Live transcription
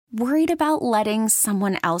Worried about letting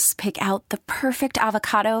someone else pick out the perfect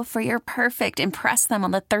avocado for your perfect impress them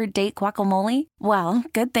on the third date guacamole? Well,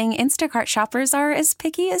 good thing Instacart shoppers are as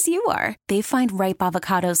picky as you are. They find ripe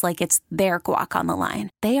avocados like it's their guac on the line.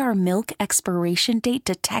 They are milk expiration date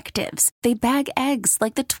detectives. They bag eggs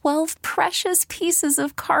like the 12 precious pieces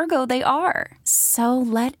of cargo they are. So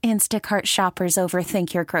let Instacart shoppers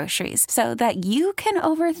overthink your groceries so that you can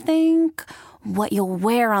overthink what you'll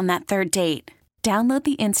wear on that third date. Download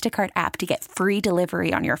the Instacart app to get free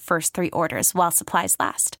delivery on your first 3 orders while supplies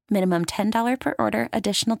last. Minimum $10 per order.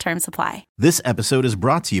 Additional terms apply. This episode is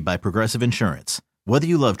brought to you by Progressive Insurance. Whether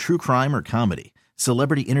you love true crime or comedy,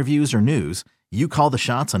 celebrity interviews or news, you call the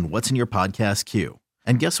shots on what's in your podcast queue.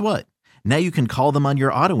 And guess what? Now you can call them on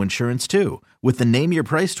your auto insurance too with the Name Your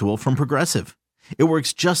Price tool from Progressive. It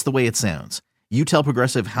works just the way it sounds. You tell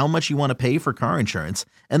Progressive how much you want to pay for car insurance,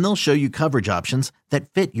 and they'll show you coverage options that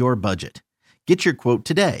fit your budget. Get your quote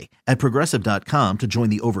today at Progressive.com to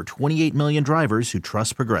join the over 28 million drivers who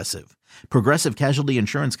trust Progressive. Progressive Casualty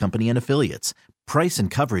Insurance Company and Affiliates. Price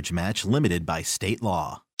and coverage match limited by state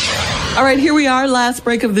law. All right, here we are, last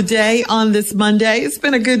break of the day on this Monday. It's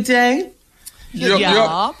been a good day.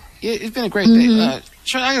 Yeah, it's been a great day.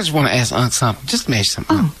 Sure, I just want to ask Aunt something. Just to ask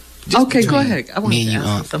something. Okay, go ahead. I want me and you,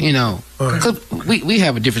 Aunt. You know, cause we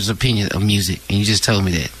have a different opinion of music, and you just told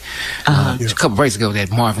me that. A couple breaks ago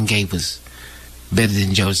that Marvin Gaye was better than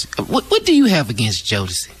Jodeci. What do you have against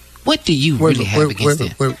Jodeci? What do you really have against them?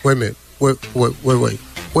 Wait a minute.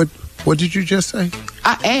 Wait. What did you just say?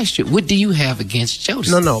 I asked you, what do you have against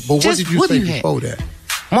Jodeci? No, but what did you say before that?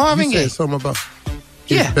 Marvin Gaye. You said something about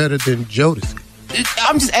it's better than Jodeci.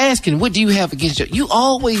 I'm just asking, what do you have against Jodeci? You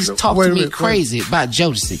always talk to me crazy about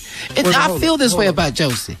Jodeci. And I feel this way about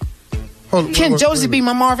Jodeci. Can Jodeci be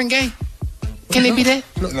my Marvin Gaye? Can it be that?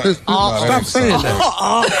 Stop saying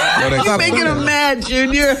that. You're making him mad,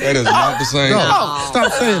 Junior. That is not the same.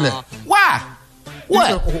 Stop saying that. Why?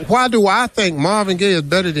 What? Why do I think Marvin Gaye is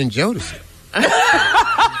better than Jodeci?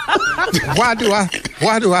 Why do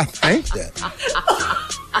I think that?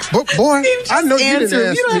 But boy, I know you didn't ask me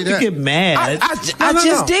that. You don't have to get mad. I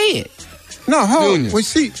just did. No, hold on. Well,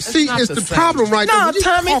 see, it's the problem right there.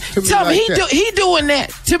 No, Tommy, he doing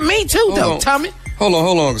that to me too, though. Tommy, hold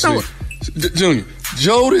on, Junior.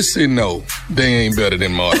 Jodeci, no, they ain't better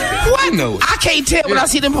than Marvin Gaye. What? No, I can't tell when I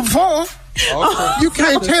see them perform. You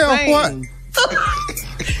can't tell what?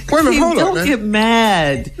 Wait a minute, hold on, man. Don't get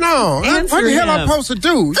mad. No, what the hell I'm supposed to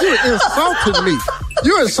do? You insulted me.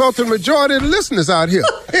 You insulted the majority of the listeners out here.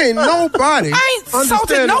 Ain't nobody. I ain't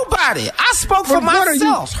insulted nobody. I spoke for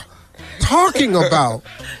myself. What are you talking about?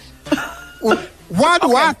 Why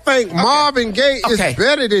do I think Marvin Gaye is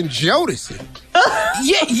better than Jodeci?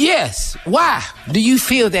 Yes. Why do you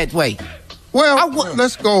feel that way? Well,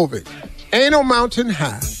 let's go over it. Ain't no mountain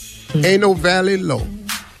high. Ain't no valley low.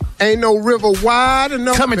 Ain't no river wide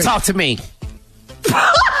enough. Come and talk to me.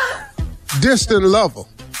 Distant lover.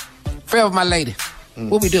 Forever my lady.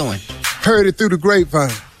 What we doing? Heard it through the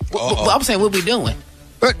grapevine. I'm saying, what we doing?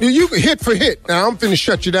 But you hit for hit. Now I'm finna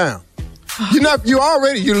shut you down.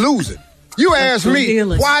 You're losing. You asked me,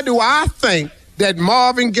 why do I think that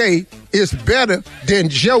Marvin Gaye is better than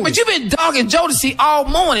Jodeci? But you've been dogging Jodeci all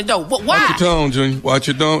morning, though. Why? Watch your tone, Junior. Watch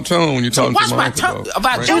your tone when you're talking to my tone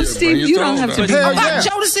about Jodeci. Steve, you don't have to be about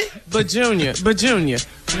Jodeci. But Junior,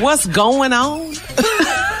 what's going on?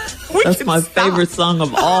 That's my favorite song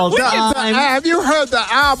of all time. Have you heard the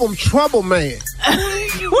album Trouble Man?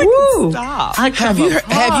 Woo! Stop. Have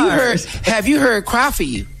you heard Cry For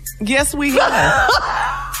You? Yes, we have.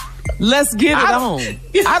 Let's get it on.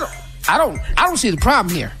 I don't see the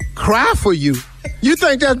problem here. Cry For You? You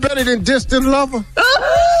think that's better than Distant Lover?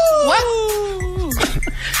 What?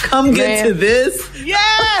 Come get to this.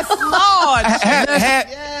 Yes, Lord.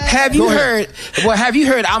 Have you heard? Well, have you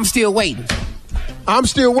heard? I'm Still Waiting. I'm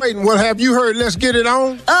still waiting. Well, have you heard Let's Get It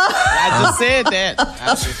On? I just said that.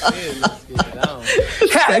 Let's get it on.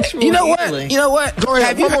 Sexual healing. You know what? Go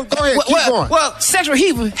ahead. Go ahead. Keep going. Well, Sexual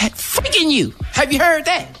Healing, freaking you. Have you heard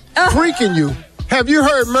that? Freaking you. Have you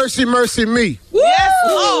heard Mercy, Mercy Me? Yes,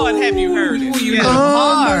 Lord, have you heard it?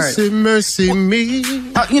 Oh, mercy, mercy me.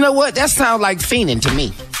 You know what? That sounds like fiending to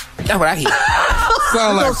me. That's what I hear.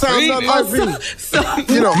 Sound like fiending.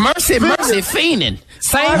 Mercy, mercy, fiending.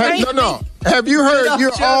 Same thing. No. Have you heard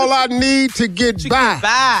You're All I Need to Get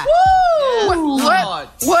By? Woo!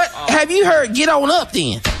 What? Have you heard Get On Up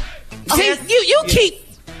then? See, you keep.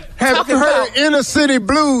 Have you heard Inner City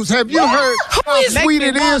Blues? Have you heard how sweet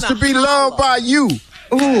it is to be loved by you?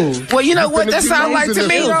 Ooh. Well, you know what that sounds like to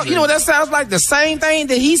me? You know what that sounds like? The same thing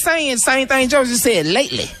that he's saying, same thing Joseph said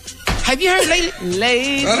lately. Have you heard Lately?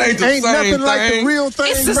 Lately. That ain't the Ain't same nothing thing. like the real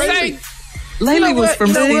thing. It's the baby. same. Lately was from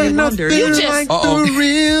Stevie Wonder. You just- Like the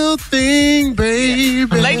real thing, baby.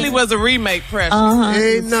 Lately was a remake, Precious.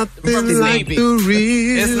 Ain't nothing From like Stevie. the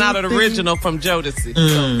real. It's not an original from Jodeci.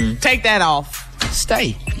 So take that off.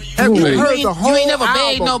 Stay. Have you Ooh. heard You the ain't, whole you ain't never begged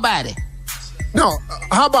album? nobody. No,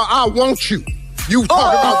 how about I Want You? You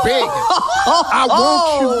talk about begging. I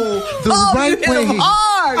want you the right you hit way. him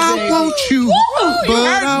hard, I baby. want you, you but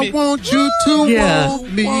hurt I me. want you to Yeah.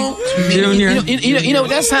 want me. Junior. You know what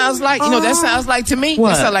that sounds like? You know what that sounds like to me? What?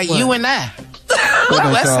 That sounds like What? you and I. That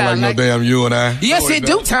don't That sound like sound no like- damn you and I. Yes, No, it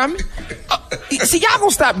do, Tommy. See, y'all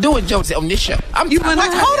gonna stop doing jokes on this show. Wait,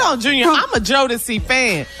 hold on, Junior. I'm a Jodeci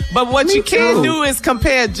fan, but what you can't do is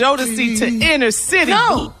compare Jodeci to inner city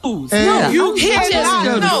No. blues. No, you He just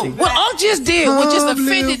cannot. no. What Unc just did was just Come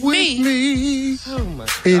offended live with me. Oh my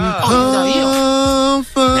God.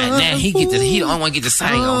 Now he get he don't want to get the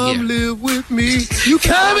sign on Come here. live with me. You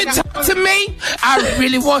come and talk to me. I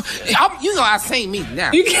really want. You know I sing me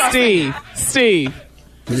now. Steve,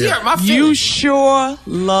 You hurt my you feelings. sure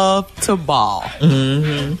love to ball.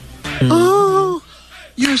 Oh,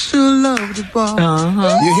 you sure love the ball.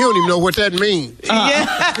 You he don't even know what that means. Yeah.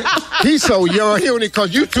 He's so young, he don't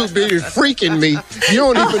because you too busy freaking me. You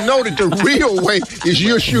don't even know that the real way is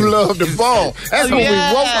you sure love the ball. That's when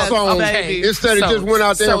Yes, we wrote songs baby. instead of just went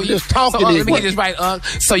out there and just talking. Let me get this right,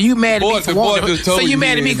 So you mad at me? The boy just told So you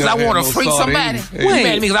mad at me ain't because I got want no to freak somebody? sardine. You Wait.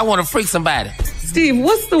 mad at me because I want to freak somebody? Steve,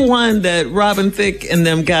 what's the one that Robin Thicke and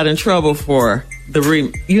them got in trouble for?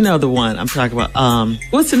 You know the one I'm talking about.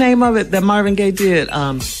 What's the name of it that Marvin Gaye did? With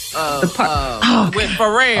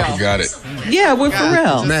Pharrell. Got it. Yeah, with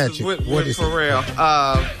Pharrell. Magic. With What is it? Pharrell.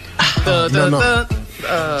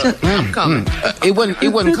 I'm coming.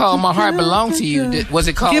 It wasn't called My Heart Belonged to You. Was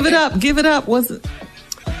it called? Give it up. Give it up. Was it?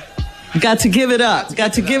 Got to give it up.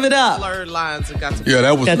 Got to give it up. Blurred lines and got to Yeah,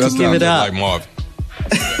 that Got to sounds give it just up. like Marvin.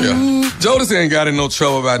 Yeah. Jodeci ain't got in no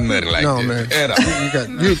trouble about nothing like No, that. man. At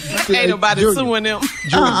all. Ain't nobody Junior, suing them.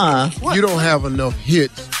 You don't have enough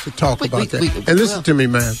hits to talk about that. And listen to me,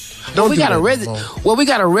 man. Don't We do got a that no more. we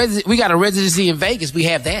got a residency in Vegas. We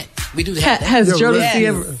have that. We do have that. Has Yeah,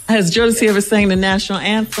 Jodeci ever sang the national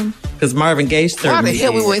anthem? Because Marvin Gaye Why certainly the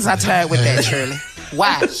hell we did. waste our time with that, Shirley?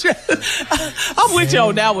 Why? I'm with you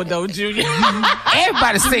on that one, though, Junior.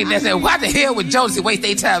 Everybody sing that. Why the hell would Jodeci waste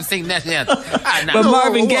their time singing that anthem? But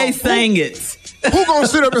Marvin Gaye sang it. Who gonna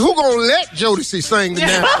sit up and who gonna let Jodeci sing the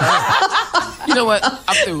national anthem? You know what?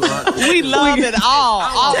 I'm through. We love it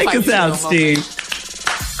all. Take us out, Steve.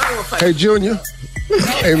 Hey, Junior.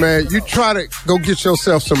 Hey, man, you try to go get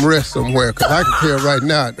yourself some rest somewhere, because I can tell right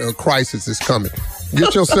now a crisis is coming.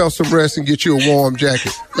 Get yourself some rest and get you a warm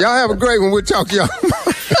jacket. Y'all have a great one. We'll talk to y'all.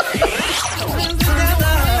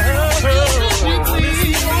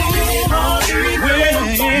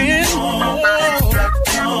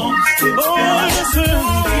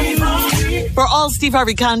 For all Steve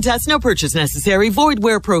Harvey contests, no purchase necessary, void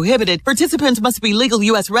where prohibited. Participants must be legal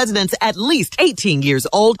U.S. residents at least 18 years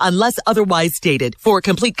old unless otherwise stated. For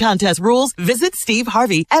complete contest rules, visit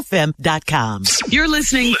SteveHarveyFM.com. You're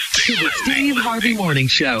listening to the Steve Harvey Morning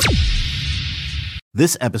Show.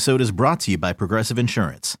 This episode is brought to you by Progressive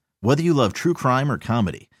Insurance. Whether you love true crime or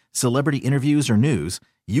comedy, celebrity interviews or news,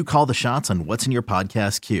 you call the shots on what's in your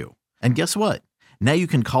podcast queue. And guess what? Now you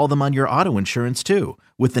can call them on your auto insurance too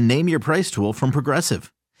with the Name Your Price tool from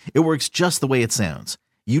Progressive. It works just the way it sounds.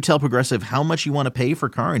 You tell Progressive how much you want to pay for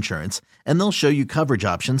car insurance, and they'll show you coverage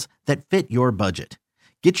options that fit your budget.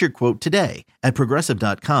 Get your quote today at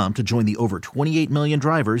Progressive.com to join the over 28 million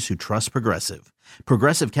drivers who trust Progressive.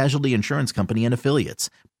 Progressive Casualty Insurance Company and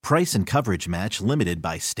Affiliates. Price and coverage match limited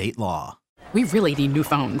by state law. We really need new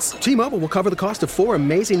phones. T-Mobile will cover the cost of 4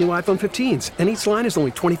 amazing new iPhone 15s, and each line is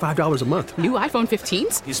only $25 a month. New iPhone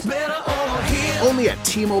 15s? Only at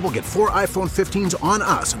T-Mobile, get 4 iPhone 15s on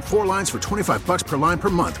us and 4 lines for $25 per line per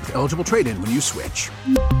month with eligible trade-in when you switch.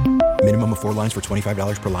 Minimum of 4 lines for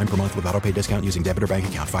 $25 per line per month with autopay discount using debit or bank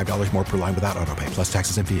account. $5 more per line without autopay, plus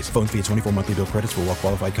taxes and fees. Phone fee at 24 monthly bill credits for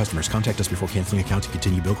well-qualified customers. Contact us before canceling account to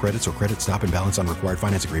continue bill credits or credit stop and balance on required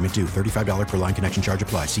finance agreement due. $35 per line connection charge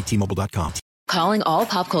applies. See T-Mobile.com. Calling all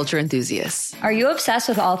pop culture enthusiasts. Are you obsessed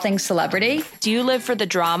with all things celebrity? Do you live for the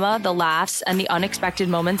drama, the laughs, and the unexpected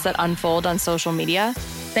moments that unfold on social media?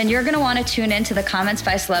 Then you're going to want to tune in to the Comments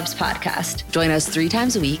by Celebs podcast. Join us 3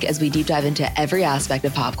 times a week as we deep dive into every aspect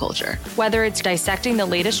of pop culture. Whether it's dissecting the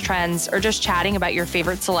latest trends or just chatting about your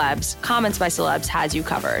favorite celebs, Comments by Celebs has you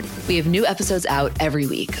covered. We have new episodes out every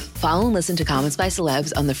week. Follow and listen to Comments by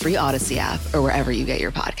Celebs on the free Odyssey app or wherever you get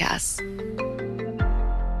your podcasts.